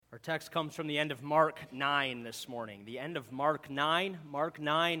Our text comes from the end of Mark 9 this morning. The end of Mark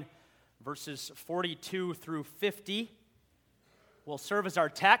 9, verses 42 through 50 will serve as our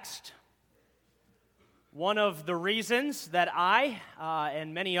text. One of the reasons that I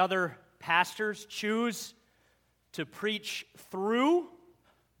and many other pastors choose to preach through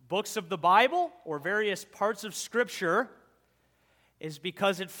books of the Bible or various parts of Scripture is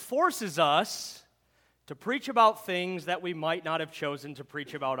because it forces us to preach about things that we might not have chosen to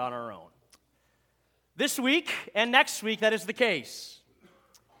preach about on our own. This week and next week, that is the case.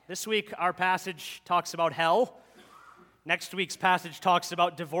 This week, our passage talks about hell. Next week's passage talks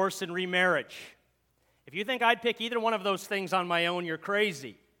about divorce and remarriage. If you think I'd pick either one of those things on my own, you're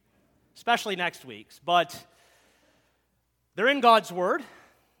crazy, especially next week's. But they're in God's Word.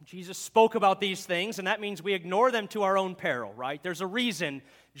 Jesus spoke about these things, and that means we ignore them to our own peril, right? There's a reason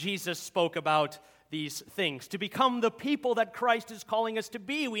Jesus spoke about these things. To become the people that Christ is calling us to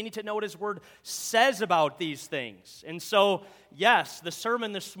be, we need to know what His Word says about these things. And so, yes, the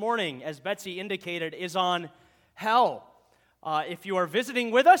sermon this morning, as Betsy indicated, is on hell. If you are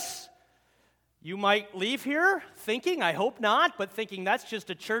visiting with us, you might leave here thinking, I hope not, but thinking that's just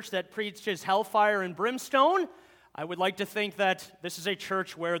a church that preaches hellfire and brimstone. I would like to think that this is a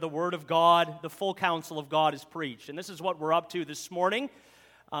church where the Word of God, the full counsel of God is preached. And this is what we're up to this morning.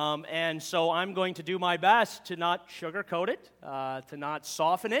 And so I'm going to do my best to not sugarcoat it, to not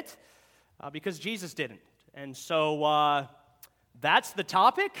soften it, because Jesus didn't. And so that's the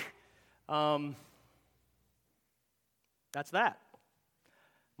topic. That's that.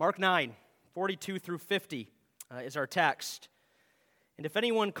 Mark 9, 42 through 50 is our text. And if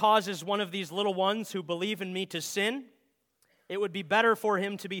anyone causes one of these little ones who believe in me to sin, it would be better for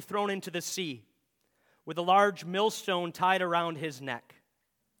him to be thrown into the sea, with a large millstone tied around his neck.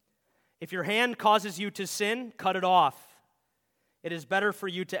 If your hand causes you to sin, cut it off. It is better for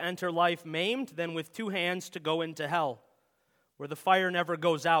you to enter life maimed than with two hands to go into hell, where the fire never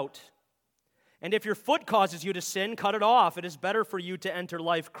goes out. And if your foot causes you to sin, cut it off. It is better for you to enter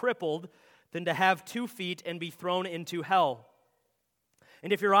life crippled than to have 2 feet and be thrown into hell.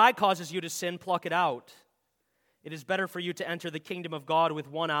 And if your eye causes you to sin, pluck it out. It is better for you to enter the kingdom of God with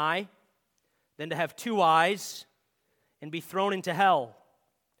one eye than to have 2 eyes and be thrown into hell,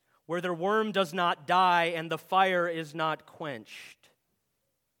 where their worm does not die and the fire is not quenched.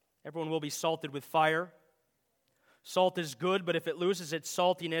 Everyone will be salted with fire. Salt is good, but if it loses its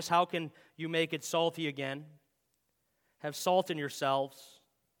saltiness, how can you make it salty again? Have salt in yourselves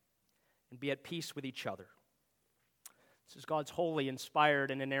and be at peace with each other. This is God's holy,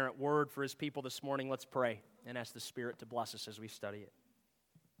 inspired, and inerrant word for His people this morning. Let's pray and ask the Spirit to bless us as we study it.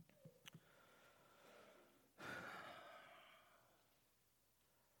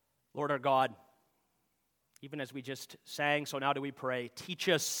 Lord our God, even as we just sang, so now do we pray, teach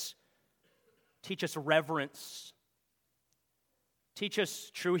us reverence. Teach us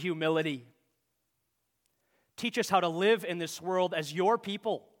true humility. Teach us how to live in this world as your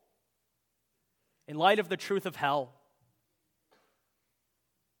people in light of the truth of hell.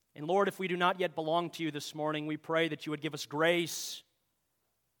 And Lord, if we do not yet belong to you this morning, we pray that you would give us grace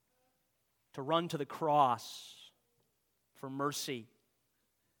to run to the cross for mercy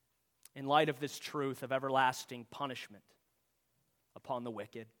in light of this truth of everlasting punishment upon the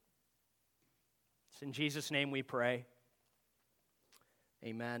wicked. It's in Jesus' name we pray.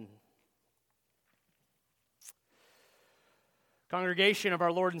 Amen. Congregation of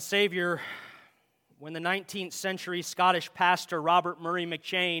our Lord and Savior, when the 19th century Scottish pastor Robert Murray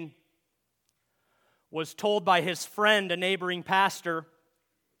McCheyne was told by his friend, a neighboring pastor,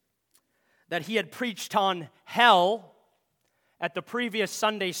 that he had preached on hell at the previous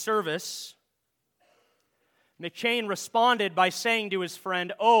Sunday service, McCheyne responded by saying to his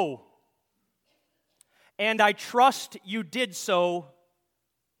friend, "Oh, and I trust you did so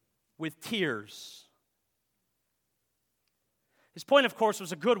with tears." His point, of course,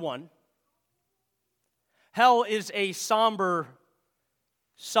 was a good one. Hell is a somber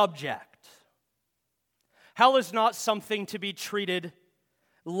subject. Hell is not something to be treated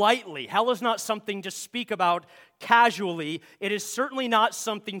lightly. Hell is not something to speak about casually. It is certainly not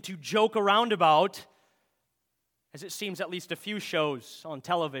something to joke around about, as it seems at least a few shows on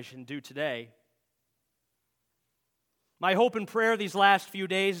television do today. My hope and prayer these last few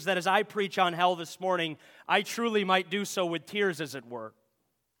days is that as I preach on hell this morning, I truly might do so with tears, as it were,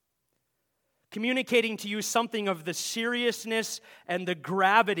 communicating to you something of the seriousness and the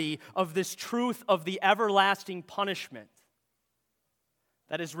gravity of this truth of the everlasting punishment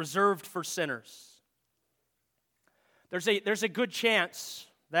that is reserved for sinners. There's a good chance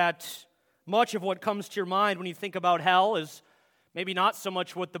that much of what comes to your mind when you think about hell is Maybe not so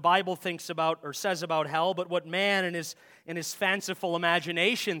much what the Bible thinks about or says about hell, but what man in his fanciful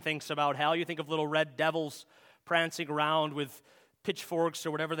imagination thinks about hell. You think of little red devils prancing around with pitchforks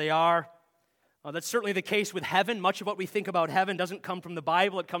or whatever they are. That's certainly the case with heaven. Much of what we think about heaven doesn't come from the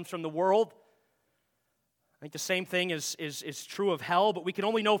Bible, it comes from the world. I think the same thing is true of hell, but we can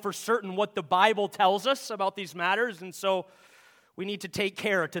only know for certain what the Bible tells us about these matters, and so we need to take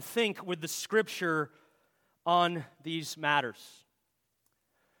care to think with the Scripture on these matters.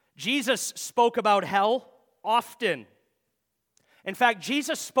 Jesus spoke about hell often. In fact,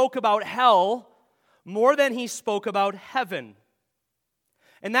 Jesus spoke about hell more than he spoke about heaven.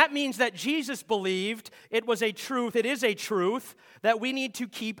 And that means that Jesus believed it is a truth that we need to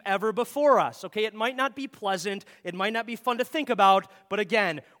keep ever before us. Okay, it might not be pleasant, it might not be fun to think about, but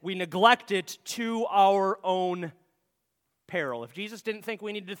again, we neglect it to our own peril. If Jesus didn't think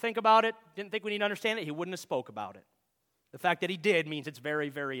we needed to think about it, didn't think we need to understand it, he wouldn't have spoke about it. The fact that he did means it's very,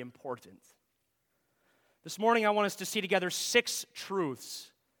 very important. This morning, I want us to see together 6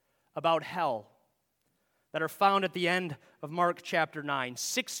 truths about hell that are found at the end of Mark chapter 9.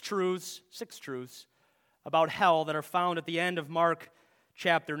 6 truths about hell that are found at the end of Mark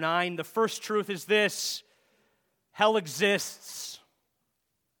chapter 9. The first truth is this: hell exists.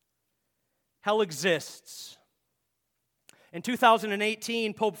 Hell exists. In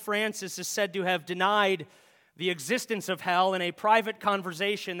 2018, Pope Francis is said to have denied the existence of hell in a private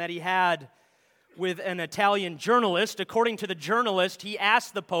conversation that he had with an Italian journalist. According to the journalist, he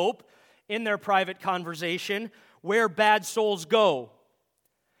asked the Pope in their private conversation where bad souls go.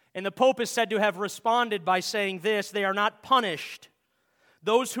 And the Pope is said to have responded by saying this: they are not punished.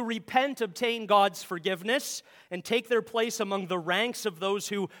 Those who repent obtain God's forgiveness and take their place among the ranks of those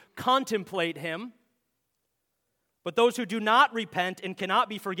who contemplate Him. But those who do not repent and cannot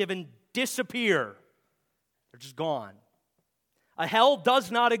be forgiven disappear. They're just gone. A hell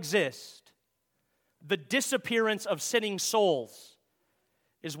does not exist. The disappearance of sinning souls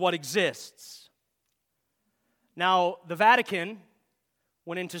is what exists. Now, the Vatican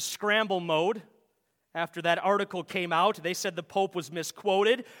went into scramble mode after that article came out. They said the Pope was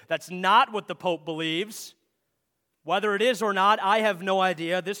misquoted. That's not what the Pope believes. Whether it is or not, I have no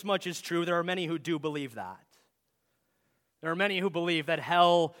idea. This much is true. There are many who do believe that. There are many who believe that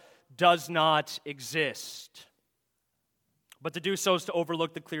hell does not exist. But to do so is to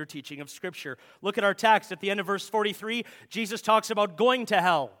overlook the clear teaching of Scripture. Look at our text. At the end of verse 43, Jesus talks about going to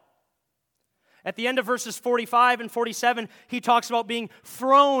hell. At the end of verses 45 and 47, he talks about being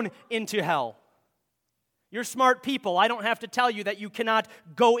thrown into hell. You're smart people. I don't have to tell you that you cannot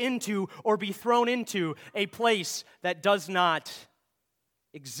go into or be thrown into a place that does not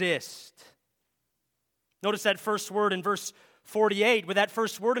exist. Notice that first word in verse 48. With that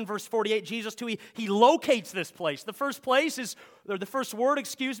first word in verse 48, Jesus too, he locates this place. The first word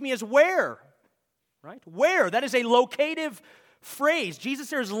is where. Right? Where. That is a locative phrase.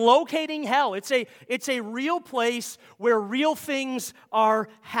 Jesus there is locating hell. It's a real place where real things are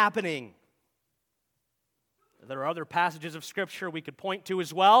happening. There are other passages of Scripture we could point to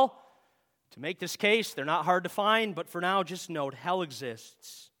as well to make this case. They're not hard to find, but for now, just note, hell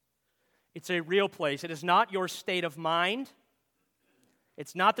exists. It's a real place. It is not your state of mind.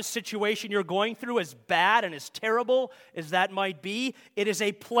 It's not the situation you're going through, as bad and as terrible as that might be. It is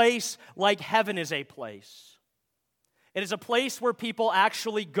a place like heaven is a place. It is a place where people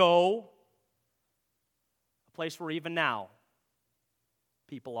actually go, a place where even now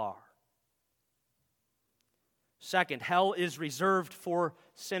people are. Second, hell is reserved for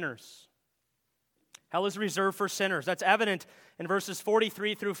sinners. Hell is reserved for sinners. That's evident in verses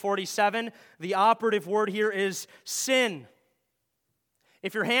 43 through 47. The operative word here is sin.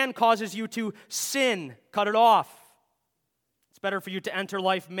 If your hand causes you to sin, cut it off. It's better for you to enter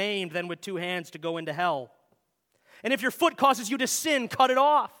life maimed than with 2 hands to go into hell. And if your foot causes you to sin, cut it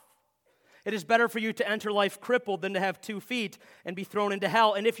off. It is better for you to enter life crippled than to have 2 feet and be thrown into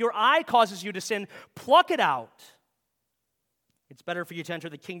hell. And if your eye causes you to sin, pluck it out. It's better for you to enter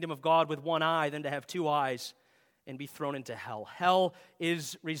the kingdom of God with 1 eye than to have 2 eyes and be thrown into hell. Hell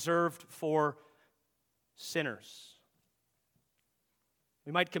is reserved for sinners.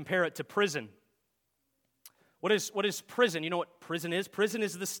 We might compare it to prison. What is prison? You know what prison is? Prison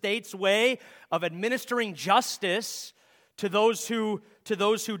is the state's way of administering justice to those who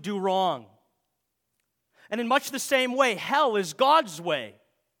do wrong. And in much the same way, hell is God's way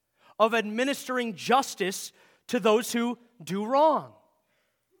of administering justice to those who do wrong.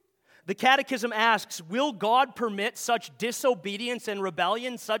 The Catechism asks, will God permit such disobedience and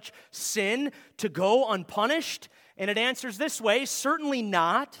rebellion, such sin, to go unpunished? And it answers this way, certainly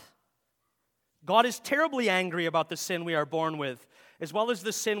not. God is terribly angry about the sin we are born with, as well as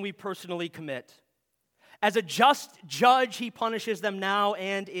the sin we personally commit. As a just judge, he punishes them now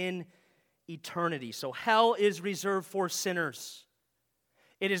and in eternity. So hell is reserved for sinners.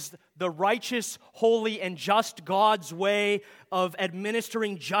 It is the righteous, holy, and just God's way of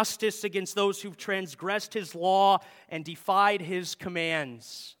administering justice against those who've transgressed his law and defied his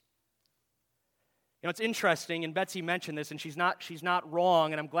commands. You know, it's interesting, and Betsy mentioned this, and she's not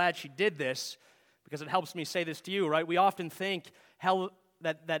wrong, and I'm glad she did this, because it helps me say this to you, right? We often think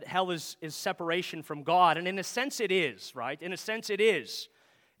that hell is separation from God, and in a sense it is, right? In a sense it is.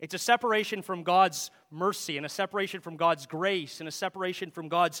 It's a separation from God's mercy, and a separation from God's grace, and a separation from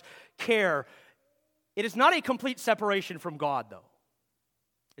God's care. It is not a complete separation from God, though.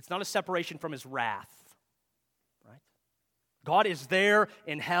 It's not a separation from his wrath, right? God is there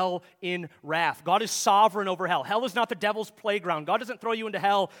in hell in wrath. God is sovereign over hell. Hell is not the devil's playground. God doesn't throw you into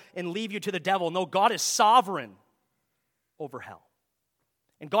hell and leave you to the devil. No, God is sovereign over hell.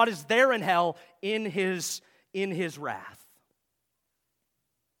 And God is there in hell in his wrath.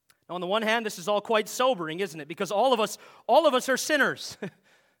 Now, on the one hand, this is all quite sobering, isn't it? Because all of us are sinners.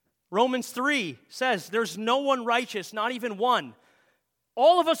 Romans 3 says, there's no one righteous, not even one.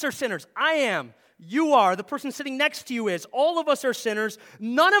 All of us are sinners. I am. You are. The person sitting next to you is. All of us are sinners.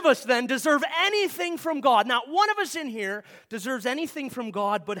 None of us then deserve anything from God. Not one of us in here deserves anything from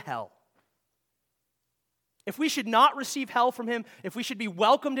God but hell. If we should not receive hell from him, if we should be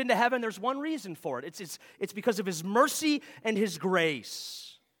welcomed into heaven, there's one reason for it. It's because of his mercy and his grace.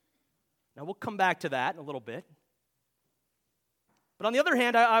 Now, we'll come back to that in a little bit. But on the other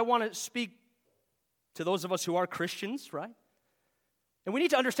hand, I want to speak to those of us who are Christians, right? And we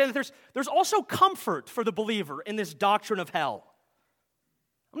need to understand that there's also comfort for the believer in this doctrine of hell.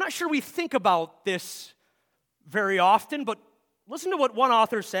 I'm not sure we think about this very often, but listen to what one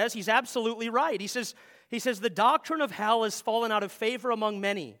author says. He's absolutely right. He says, the doctrine of hell has fallen out of favor among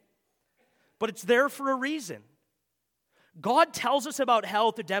many, but it's there for a reason. God tells us about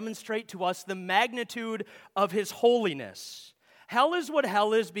hell to demonstrate to us the magnitude of his holiness. Hell is what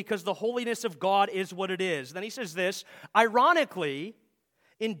hell is because the holiness of God is what it is. Then he says this, ironically,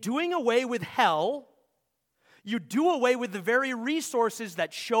 in doing away with hell, you do away with the very resources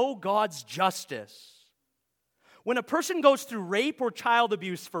that show God's justice. When a person goes through rape or child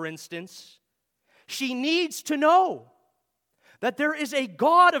abuse, for instance, she needs to know that there is a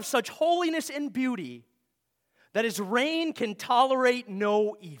God of such holiness and beauty that his reign can tolerate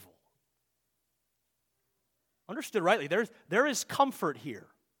no evil. Understood rightly, there is comfort here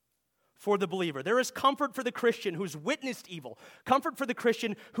for the believer. There is comfort for the Christian who's witnessed evil, comfort for the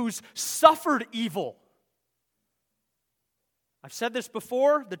Christian who's suffered evil. I've said this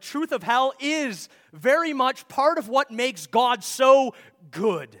before, the truth of hell is very much part of what makes God so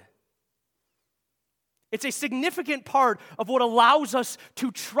good. It's a significant part of what allows us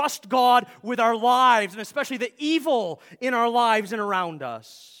to trust God with our lives, and especially the evil in our lives and around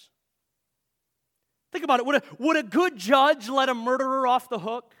us. Think about it. Would a good judge let a murderer off the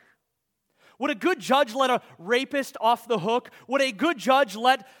hook? Would a good judge let a rapist off the hook? Would a good judge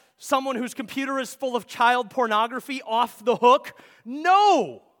let someone whose computer is full of child pornography off the hook?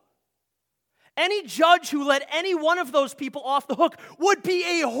 No. Any judge who let any one of those people off the hook would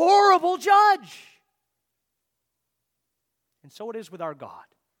be a horrible judge. And so it is with our God.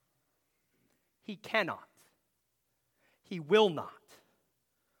 He cannot, he will not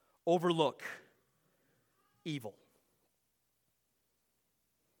overlook evil.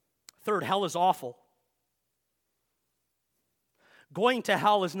 Third, hell is awful. Going to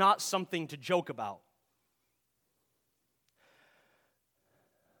hell is not something to joke about.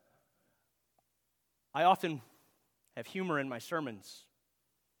 I often have humor in my sermons.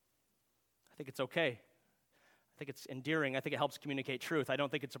 I think it's okay. I think it's endearing. I think it helps communicate truth. I don't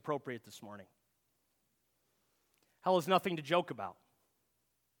think it's appropriate this morning. Hell is nothing to joke about.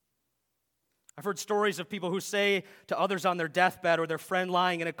 I've heard stories of people who say to others on their deathbed or their friend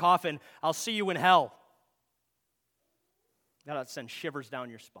lying in a coffin, "I'll see you in hell." That sends shivers down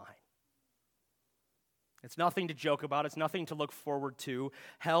your spine. It's nothing to joke about. It's nothing to look forward to.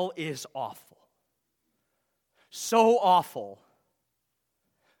 Hell is awful. So awful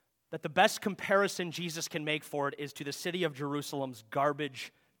that the best comparison Jesus can make for it is to the city of Jerusalem's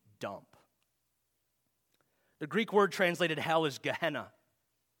garbage dump. The Greek word translated hell is Gehenna.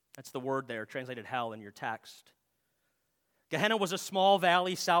 That's the word there, translated hell in your text. Gehenna was a small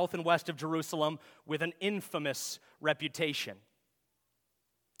valley south and west of Jerusalem with an infamous reputation.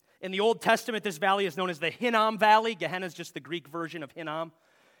 In the Old Testament, this valley is known as the Hinnom Valley. Gehenna is just the Greek version of Hinnom.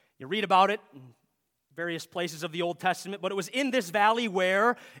 You read about it in various places of the Old Testament, but it was in this valley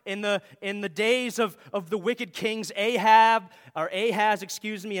where, in the days of the wicked kings Ahaz,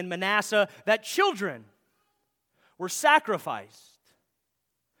 and Manasseh, that children were sacrificed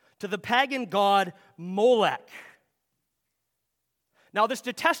to the pagan god Molech. Now, this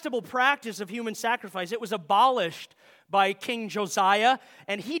detestable practice of human sacrifice, it was abolished by King Josiah,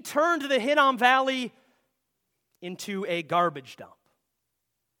 and he turned the Hinnom Valley into a garbage dump.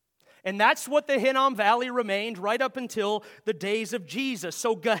 And that's what the Hinnom Valley remained right up until the days of Jesus.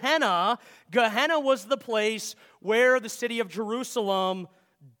 So Gehenna was the place where the city of Jerusalem,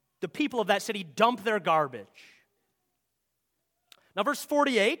 the people of that city, dumped their garbage. Now, verse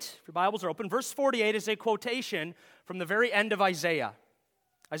 48, if your Bibles are open, verse 48 is a quotation from the very end of Isaiah.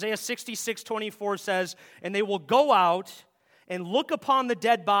 Isaiah 66:24 says, "And they will go out and look upon the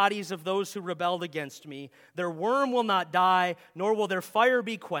dead bodies of those who rebelled against me. Their worm will not die, nor will their fire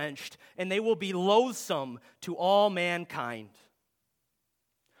be quenched, and they will be loathsome to all mankind."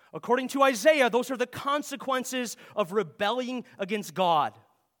 According to Isaiah, those are the consequences of rebelling against God.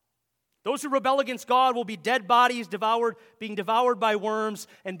 Those who rebel against God will be dead bodies being devoured by worms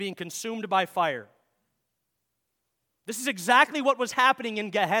and being consumed by fire. This is exactly what was happening in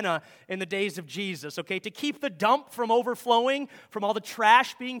Gehenna in the days of Jesus, okay? To keep the dump from overflowing, from all the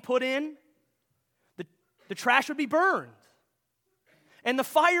trash being put in, the trash would be burned. And the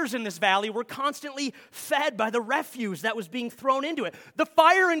fires in this valley were constantly fed by the refuse that was being thrown into it. The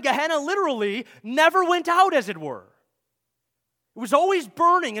fire in Gehenna literally never went out, as it were. It was always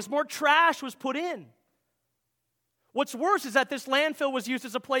burning as more trash was put in. What's worse is that this landfill was used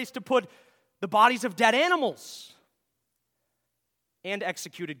as a place to put the bodies of dead animals and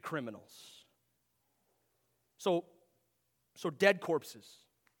executed criminals. So dead corpses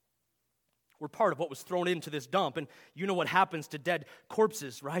were part of what was thrown into this dump. And you know what happens to dead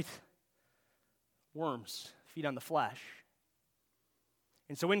corpses, right? Worms feed on the flesh.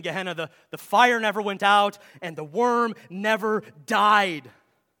 And so in Gehenna, the fire never went out and the worm never died.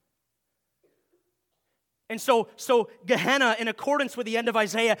 And so Gehenna, in accordance with the end of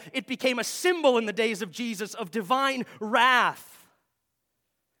Isaiah, it became a symbol in the days of Jesus of divine wrath.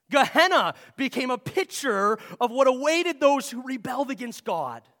 Gehenna became a picture of what awaited those who rebelled against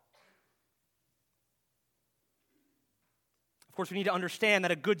God. Of course, we need to understand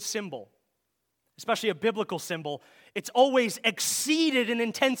that a good symbol, especially a biblical symbol, it's always exceeded in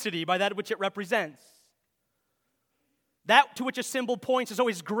intensity by that which it represents. That to which a symbol points is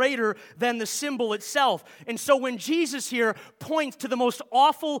always greater than the symbol itself. And so when Jesus here points to the most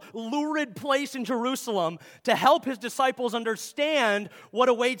awful, lurid place in Jerusalem to help his disciples understand what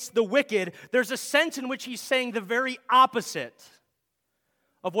awaits the wicked, there's a sense in which he's saying the very opposite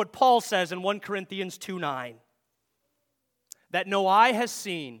of what Paul says in 1 Corinthians 2:9. That no eye has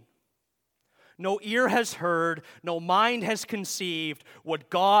seen, no ear has heard, no mind has conceived what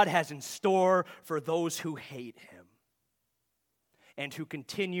God has in store for those who hate him and who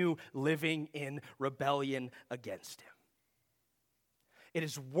continue living in rebellion against him. It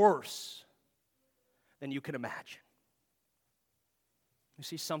is worse than you can imagine. You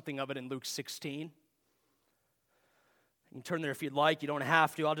see something of it in Luke 16. You can turn there if you'd like. You don't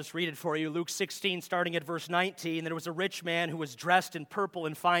have to. I'll just read it for you. Luke 16, starting at verse 19. There was a rich man who was dressed in purple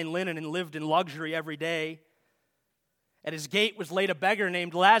and fine linen and lived in luxury every day. At his gate was laid a beggar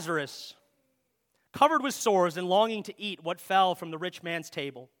named Lazarus, covered with sores and longing to eat what fell from the rich man's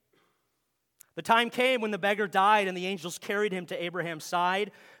table. The time came when the beggar died and the angels carried him to Abraham's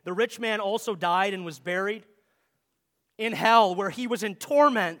side. The rich man also died and was buried in hell, where he was in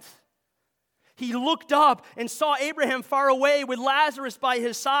torment. He looked up and saw Abraham far away with Lazarus by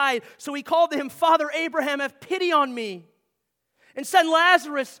his side. So he called to him, "Father Abraham, have pity on me, and send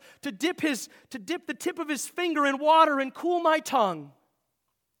Lazarus to dip the tip of his finger in water and cool my tongue,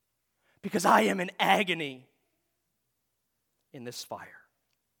 because I am in agony in this fire."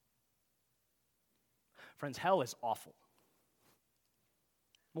 Friends, hell is awful.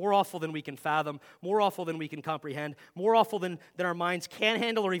 More awful than we can fathom, more awful than we can comprehend, more awful than our minds can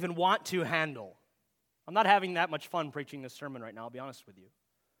handle or even want to handle. I'm not having that much fun preaching this sermon right now, I'll be honest with you.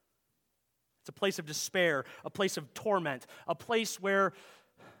 It's a place of despair, a place of torment, a place where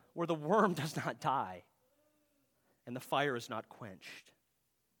the worm does not die and the fire is not quenched.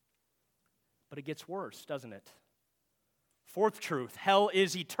 But it gets worse, doesn't it? Fourth truth, hell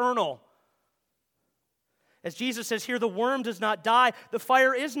is eternal. As Jesus says here, the worm does not die, the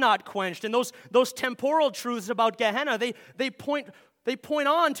fire is not quenched. And those temporal truths about Gehenna, they point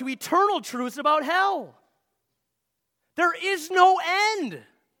on to eternal truths about hell. There is no end.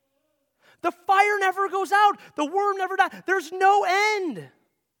 The fire never goes out. The worm never dies. There's no end.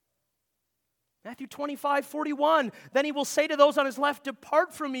 Matthew 25:41. Then he will say to those on his left,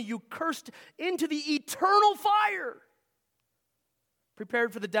 depart from me, you cursed, into the eternal fire,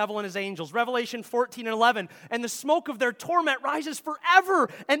 prepared for the devil and his angels. Revelation 14:11. And the smoke of their torment rises forever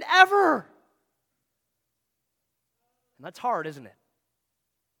and ever. And that's hard, isn't it?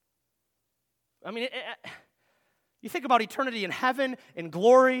 I mean, you think about eternity in heaven, in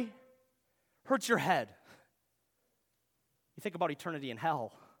glory, hurts your head. You think about eternity in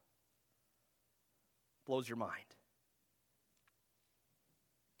hell, blows your mind.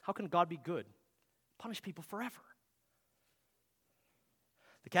 How can God be good? Punish people forever.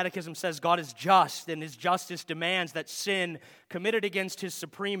 The Catechism says God is just, and his justice demands that sin committed against his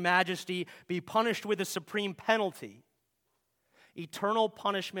supreme majesty be punished with a supreme penalty. Eternal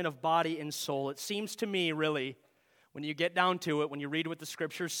punishment of body and soul. It seems to me, really, when you get down to it, when you read what the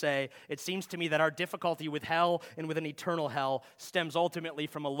Scriptures say, it seems to me that our difficulty with hell and with an eternal hell stems ultimately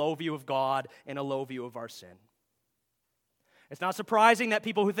from a low view of God and a low view of our sin. It's not surprising that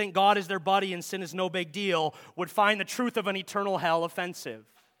people who think God is their buddy and sin is no big deal would find the truth of an eternal hell offensive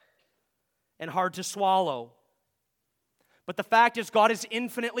and hard to swallow. But the fact is, God is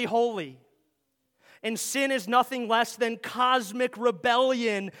infinitely holy. And sin is nothing less than cosmic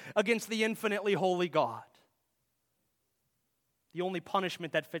rebellion against the infinitely holy God. The only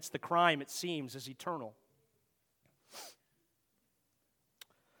punishment that fits the crime, it seems, is eternal.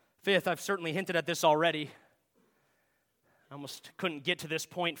 Fifth, I've certainly hinted at this already. I almost couldn't get to this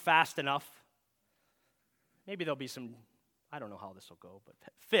point fast enough. Maybe there'll be some, I don't know how this will go, but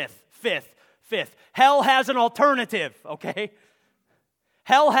fifth. Hell has an alternative, okay?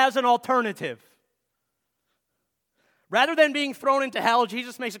 Hell has an alternative. Rather than being thrown into hell,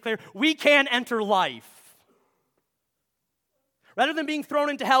 Jesus makes it clear, we can enter life. Rather than being thrown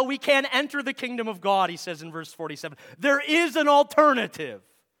into hell, we can enter the kingdom of God, he says in verse 47. There is an alternative.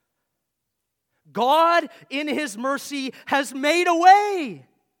 God, in his mercy, has made a way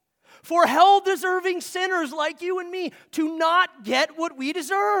for hell-deserving sinners like you and me to not get what we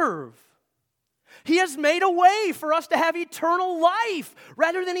deserve. He has made a way for us to have eternal life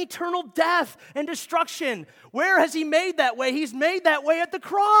rather than eternal death and destruction. Where has he made that way? He's made that way at the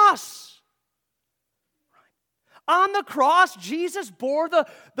cross. On the cross, Jesus bore the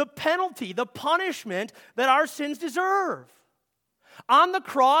penalty, the punishment that our sins deserve. On the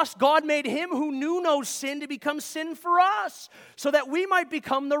cross, God made him who knew no sin to become sin for us, so that we might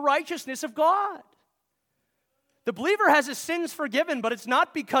become the righteousness of God. The believer has his sins forgiven, but it's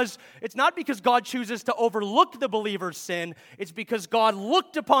not because God chooses to overlook the believer's sin. It's because God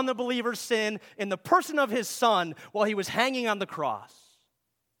looked upon the believer's sin in the person of his Son while he was hanging on the cross.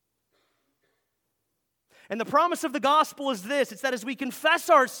 And the promise of the gospel is this. It's that as we confess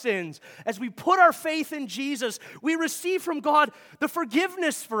our sins, as we put our faith in Jesus, we receive from God the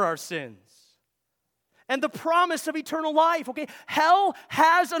forgiveness for our sins and the promise of eternal life. Okay, hell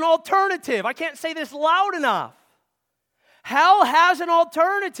has an alternative. I can't say this loud enough. Hell has an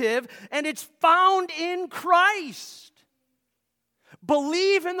alternative, and it's found in Christ.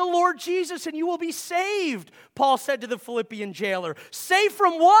 Believe in the Lord Jesus, and you will be saved, Paul said to the Philippian jailer. Saved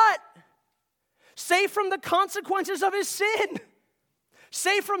from what? Saved from the consequences of his sin.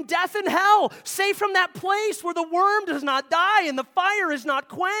 Saved from death and hell. Saved from that place where the worm does not die and the fire is not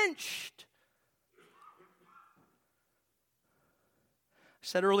quenched. I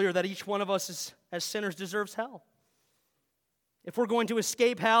said earlier that each one of us as sinners deserves hell. If we're going to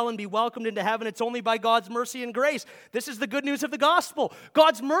escape hell and be welcomed into heaven, it's only by God's mercy and grace. This is the good news of the gospel.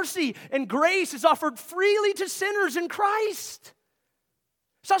 God's mercy and grace is offered freely to sinners in Christ.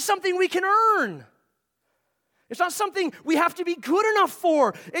 It's not something we can earn. It's not something we have to be good enough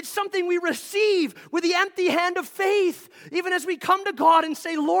for. It's something we receive with the empty hand of faith, even as we come to God and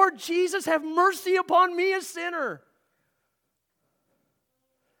say, Lord Jesus, have mercy upon me, a sinner.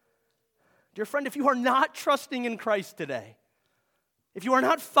 Dear friend, if you are not trusting in Christ today, if you are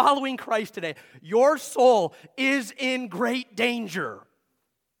not following Christ today, your soul is in great danger.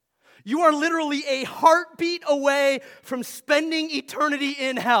 You are literally a heartbeat away from spending eternity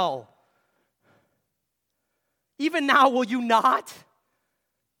in hell. Even now, will you not?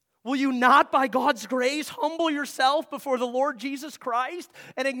 Will you not, by God's grace, humble yourself before the Lord Jesus Christ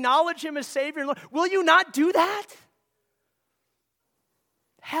and acknowledge him as Savior and Lord? Will you not do that?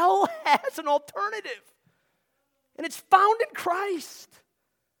 Hell has an alternative. And it's found in Christ.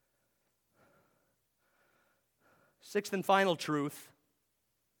 Sixth and final truth.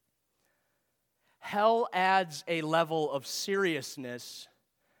 Hell adds a level of seriousness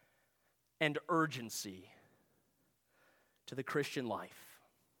and urgency to the Christian life.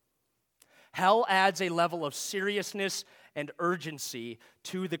 Hell adds a level of seriousness and urgency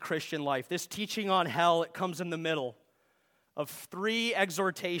to the Christian life. This teaching on hell, it comes in the middle of 3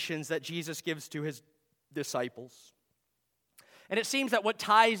 exhortations that Jesus gives to his disciples. And it seems that what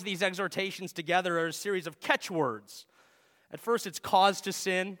ties these exhortations together are a series of catchwords. At first, it's cause to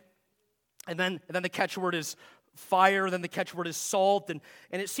sin, and then the catchword is fire, then the catchword is salt, and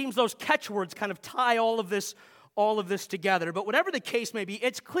it seems those catchwords kind of tie all of this together. But whatever the case may be,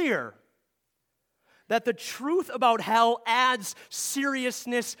 it's clear that the truth about hell adds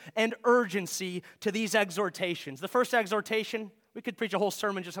seriousness and urgency to these exhortations. The first exhortation, we could preach a whole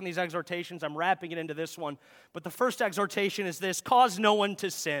sermon just on these exhortations. I'm wrapping it into this one. But the first exhortation is this: cause no one to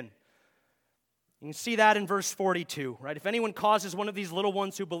sin. You can see that in verse 42, right? If anyone causes one of these little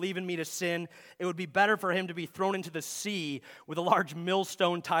ones who believe in me to sin, it would be better for him to be thrown into the sea with a large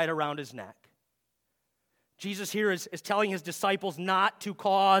millstone tied around his neck. Jesus here is telling his disciples not to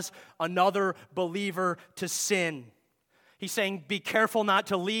cause another believer to sin. He's saying, be careful not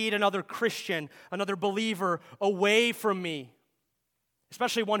to lead another Christian, another believer away from me,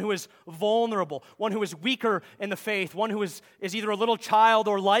 especially one who is vulnerable, one who is weaker in the faith, one who is either a little child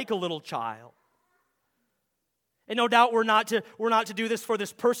or like a little child. And no doubt we're not to do this for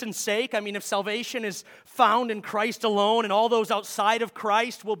this person's sake. I mean, if salvation is found in Christ alone and all those outside of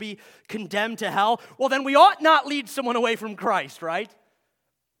Christ will be condemned to hell, well, then we ought not lead someone away from Christ, right?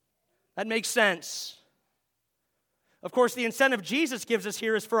 That makes sense. Of course, the incentive Jesus gives us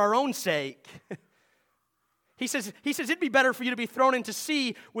here is for our own sake. He says it'd be better for you to be thrown into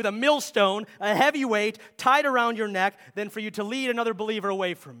sea with a millstone, a heavy weight, tied around your neck, than for you to lead another believer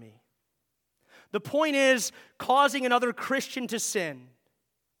away from me. The point is, causing another Christian to sin,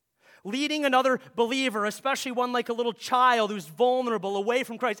 leading another believer, especially one like a little child who's vulnerable, away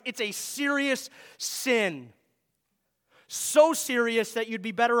from Christ, it's a serious sin. So serious that you'd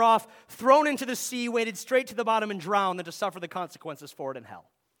be better off thrown into the sea, waded straight to the bottom and drowned than to suffer the consequences for it in hell.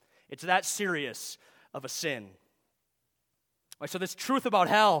 It's that serious of a sin. So this truth about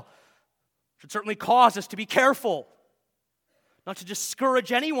hell should certainly cause us to be careful, not to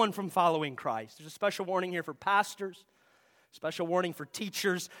discourage anyone from following Christ. There's a special warning here for pastors, special warning for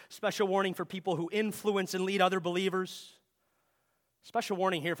teachers, special warning for people who influence and lead other believers, special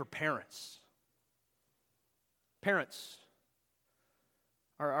warning here for parents. Parents,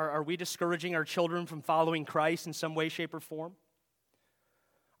 are we discouraging our children from following Christ in some way, shape, or form?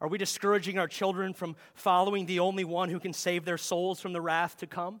 Are we discouraging our children from following the only one who can save their souls from the wrath to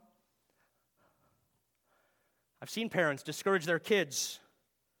come? I've seen parents discourage their kids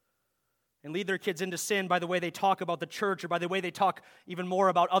and lead their kids into sin by the way they talk about the church or by the way they talk even more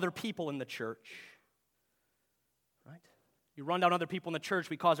about other people in the church. Right? You run down other people in the church,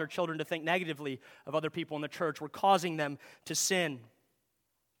 we cause our children to think negatively of other people in the church. We're causing them to sin.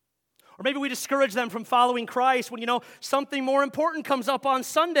 Or maybe we discourage them from following Christ when, something more important comes up on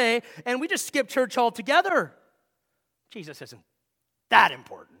Sunday and we just skip church altogether. Jesus isn't that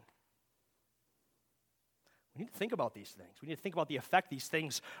important. We need to think about these things. We need to think about the effect these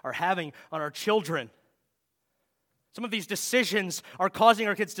things are having on our children. Some of these decisions are causing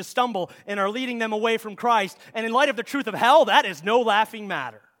our kids to stumble and are leading them away from Christ. And in light of the truth of hell, that is no laughing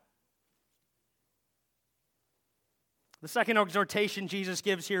matter. The second exhortation Jesus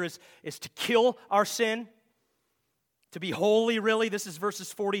gives here is to kill our sin, to be holy, really. This is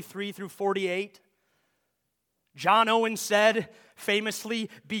verses 43 through 48. John Owen said, famously,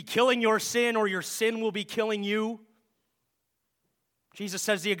 be killing your sin or your sin will be killing you. Jesus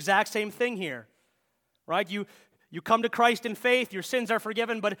says the exact same thing here, right? You come to Christ in faith, your sins are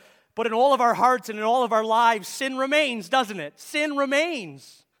forgiven, but in all of our hearts and in all of our lives, sin remains, doesn't it? Sin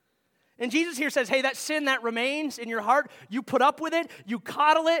remains. And Jesus here says, hey, that sin that remains in your heart, you put up with it, you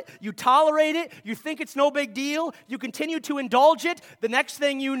coddle it, you tolerate it, you think it's no big deal, you continue to indulge it, the next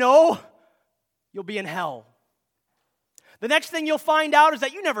thing you know, you'll be in hell. The next thing you'll find out is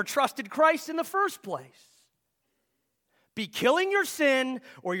that you never trusted Christ in the first place. Be killing your sin,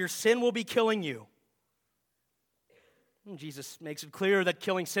 or your sin will be killing you. And Jesus makes it clear that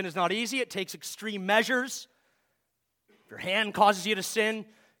killing sin is not easy. It takes extreme measures. If your hand causes you to sin,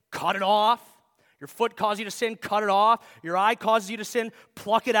 cut it off. Your foot causes you to sin, cut it off. Your eye causes you to sin,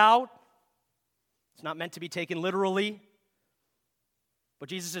 pluck it out. It's not meant to be taken literally. But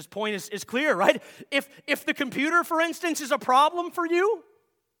Jesus' point is clear, right? If the computer, for instance, is a problem for you,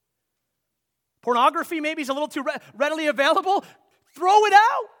 pornography maybe is a little too readily available, throw it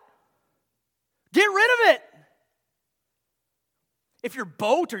out. Get rid of it. If your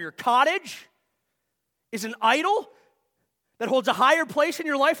boat or your cottage is an idol that holds a higher place in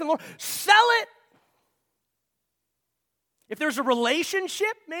your life than the Lord, sell it. If there's a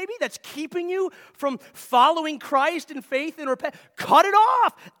relationship maybe that's keeping you from following Christ in faith and repentance, cut it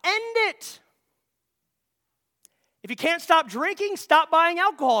off. End it. If you can't stop drinking, stop buying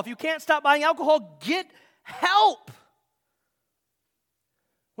alcohol. If you can't stop buying alcohol, get help.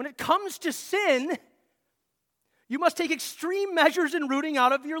 When it comes to sin, you must take extreme measures in rooting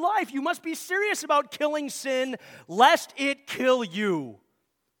out of your life. You must be serious about killing sin, lest it kill you.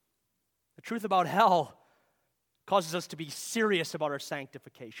 The truth about hell causes us to be serious about our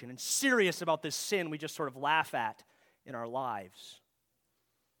sanctification and serious about this sin we just sort of laugh at in our lives.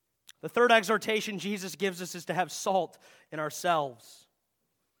 The third exhortation Jesus gives us is to have salt in ourselves.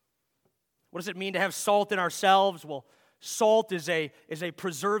 What does it mean to have salt in ourselves? Well, salt is a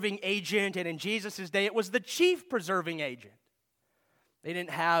preserving agent, and in Jesus' day, it was the chief preserving agent. They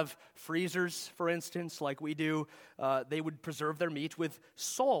didn't have freezers, for instance, like we do. They would preserve their meat with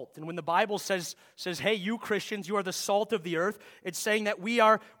salt. And when the Bible says, hey, you Christians, you are the salt of the earth, it's saying that we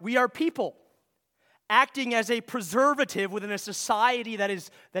are people acting as a preservative within a society that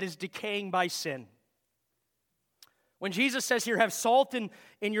is decaying by sin. When Jesus says here, have salt in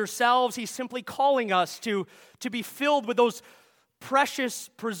yourselves, he's simply calling us to be filled with those precious,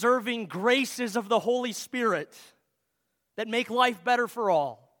 preserving graces of the Holy Spirit that make life better for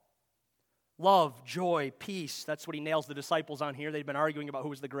all. Love, joy, peace. That's what he nails the disciples on here. They've been arguing about who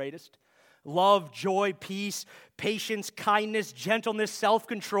was the greatest. Love, joy, peace, patience, kindness, gentleness,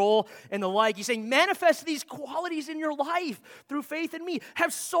 self-control, and the like. He's saying, manifest these qualities in your life through faith in me.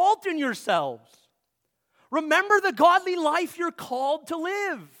 Have salt in yourselves. Remember the godly life you're called to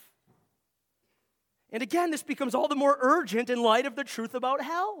live. And again, this becomes all the more urgent in light of the truth about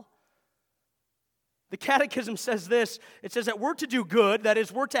hell. The Catechism says this. It says that we're to do good, that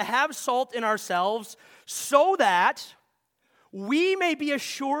is, we're to have salt in ourselves so that we may be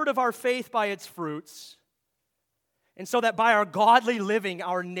assured of our faith by its fruits, and so that by our godly living,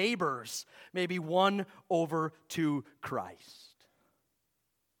 our neighbors may be won over to Christ.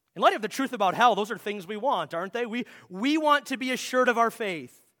 In light of the truth about hell, those are things we want, aren't they? We want to be assured of our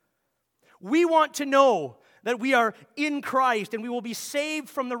faith. We want to know that we are in Christ and we will be saved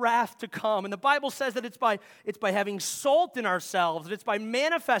from the wrath to come. And the Bible says that it's by having salt in ourselves, that it's by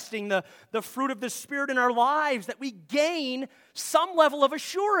manifesting the fruit of the Spirit in our lives that we gain some level of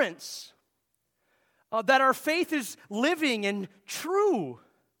assurance that our faith is living and true.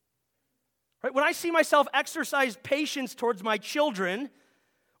 Right? When I see myself exercise patience towards my children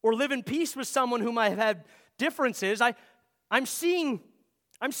or live in peace with someone whom I have had differences, I'm seeing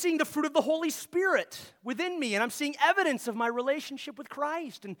the fruit of the Holy Spirit within me, and I'm seeing evidence of my relationship with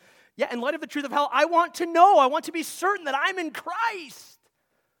Christ. And in light of the truth of hell, I want to be certain that I'm in Christ.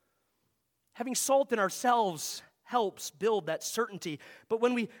 Having salt in ourselves helps build that certainty. But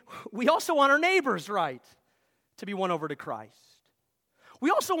when we also want our neighbors, right, to be won over to Christ.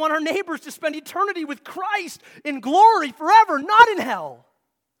 We also want our neighbors to spend eternity with Christ in glory forever, not in hell.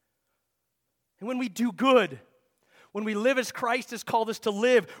 And when we do good, when we live as Christ has called us to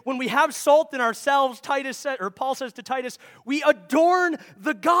live, when we have salt in ourselves, Paul says to Titus, we adorn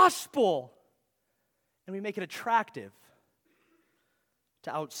the gospel and we make it attractive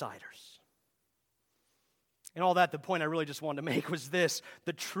to outsiders. And all that, the point I really just wanted to make was this: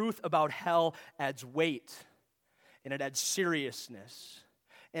 the truth about hell adds weight, and it adds seriousness,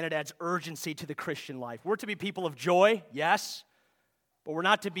 and it adds urgency to the Christian life. We're to be people of joy, yes, but we're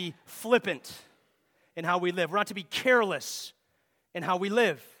not to be flippant in how we live. We're not to be careless in how we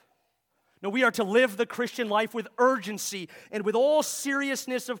live. No, we are to live the Christian life with urgency and with all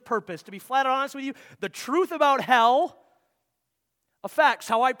seriousness of purpose. To be flat out honest with you, the truth about hell affects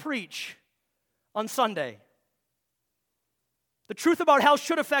how I preach on Sunday. The truth about hell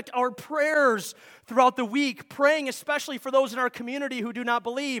should affect our prayers throughout the week, praying especially for those in our community who do not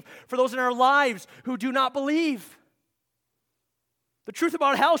believe, for those in our lives who do not believe. The truth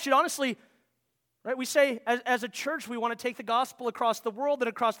about hell should honestly, right, we say as a church we want to take the gospel across the world and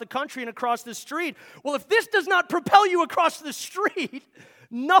across the country and across the street. Well, if this does not propel you across the street,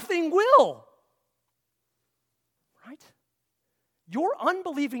 nothing will. Right? Your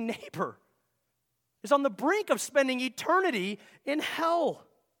unbelieving neighbor is on the brink of spending eternity in hell.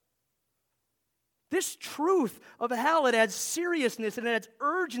 This truth of hell, it adds seriousness and it adds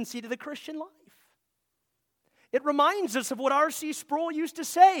urgency to the Christian life. It reminds us of what R.C. Sproul used to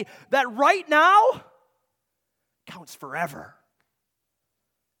say, that right now counts forever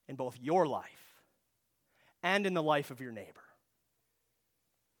in both your life and in the life of your neighbor.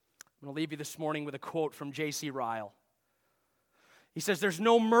 I'm going to leave you this morning with a quote from J.C. Ryle. He says, "There's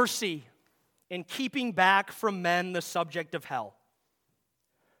no mercy in keeping back from men the subject of hell.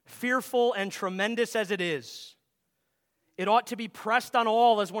 Fearful and tremendous as it is It ought to be pressed on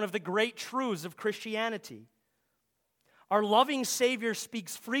all as one of the great truths of Christianity. Our loving Savior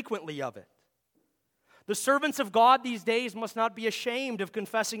speaks frequently of it. The servants of God these days must not be ashamed of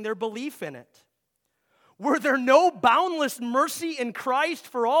confessing their belief in it. Were there no boundless mercy in Christ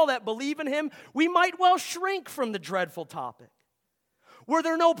for all that believe in him, we might well shrink from the dreadful topic. Were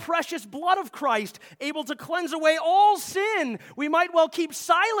there no precious blood of Christ able to cleanse away all sin, we might well keep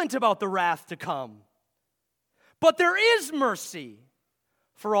silent about the wrath to come. But there is mercy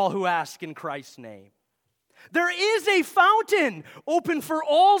for all who ask in Christ's name. There is a fountain open for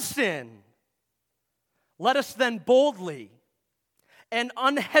all sin. Let us then boldly and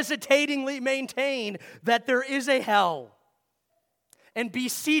unhesitatingly maintain that there is a hell, and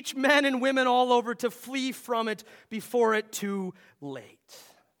beseech men and women all over to flee from it before it too late.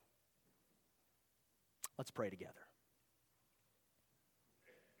 Let's pray together.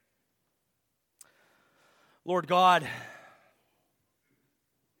 Lord God,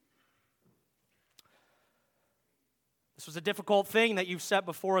 this was a difficult thing that you've set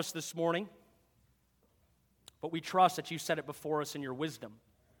before us this morning, but we trust that you set it before us in your wisdom,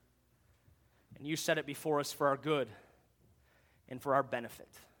 and you set it before us for our good and for our benefit.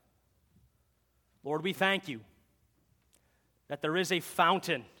 Lord, we thank you that there is a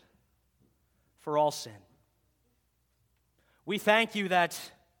fountain for all sin. We thank you that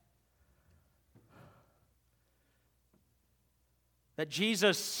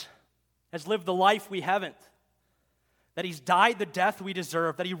Jesus has lived the life we haven't, that he's died the death we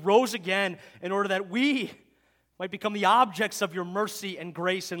deserve, that he rose again in order that we might become the objects of your mercy and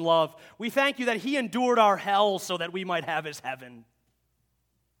grace and love. We thank you that he endured our hell so that we might have his heaven.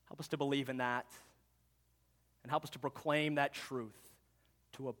 Help us to believe in that, and help us to proclaim that truth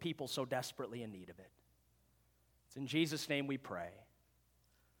to a people so desperately in need of it. It's in Jesus' name we pray.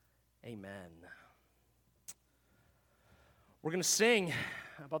 Amen. We're going to sing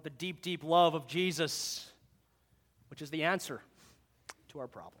about the deep, deep love of Jesus, which is the answer to our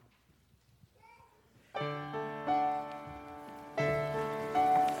problem.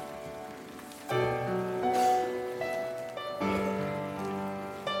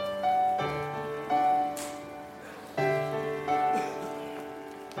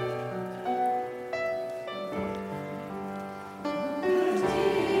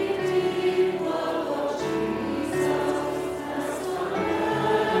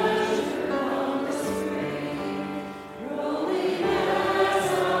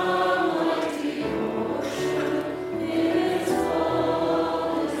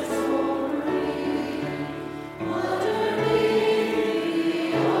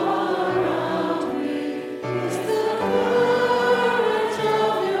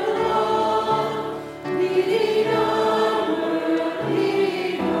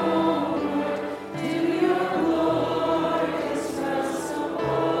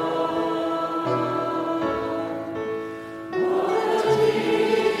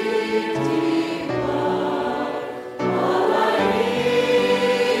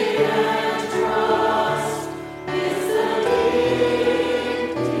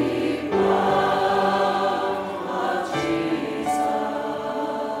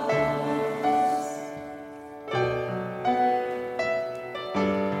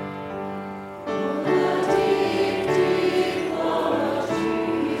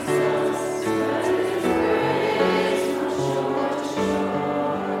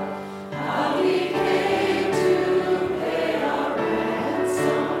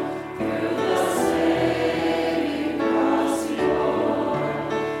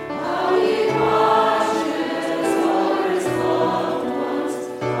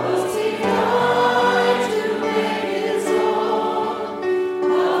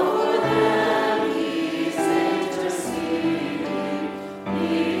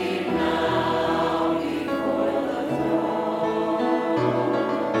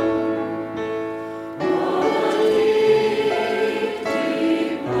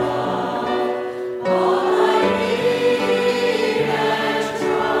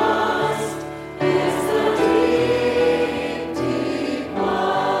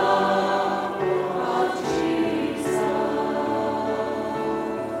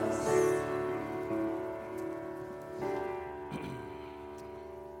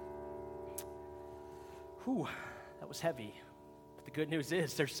 Whew, that was heavy. But the good news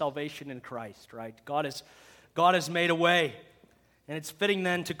is there's salvation in Christ, right? God has made a way. And it's fitting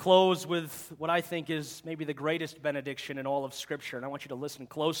then to close with what I think is maybe the greatest benediction in all of Scripture. And I want you to listen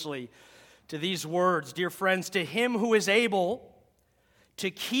closely to these words. Dear friends, to him who is able to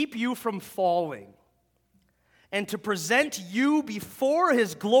keep you from falling and to present you before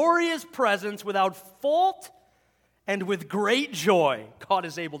his glorious presence without fault And with great joy, God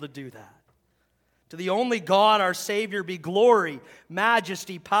is able to do that. To the only God, our Savior, be glory,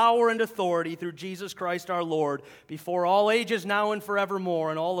 majesty, power, and authority through Jesus Christ our Lord, before all ages, now and forevermore.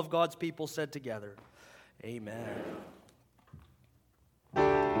 And all of God's people said together, Amen.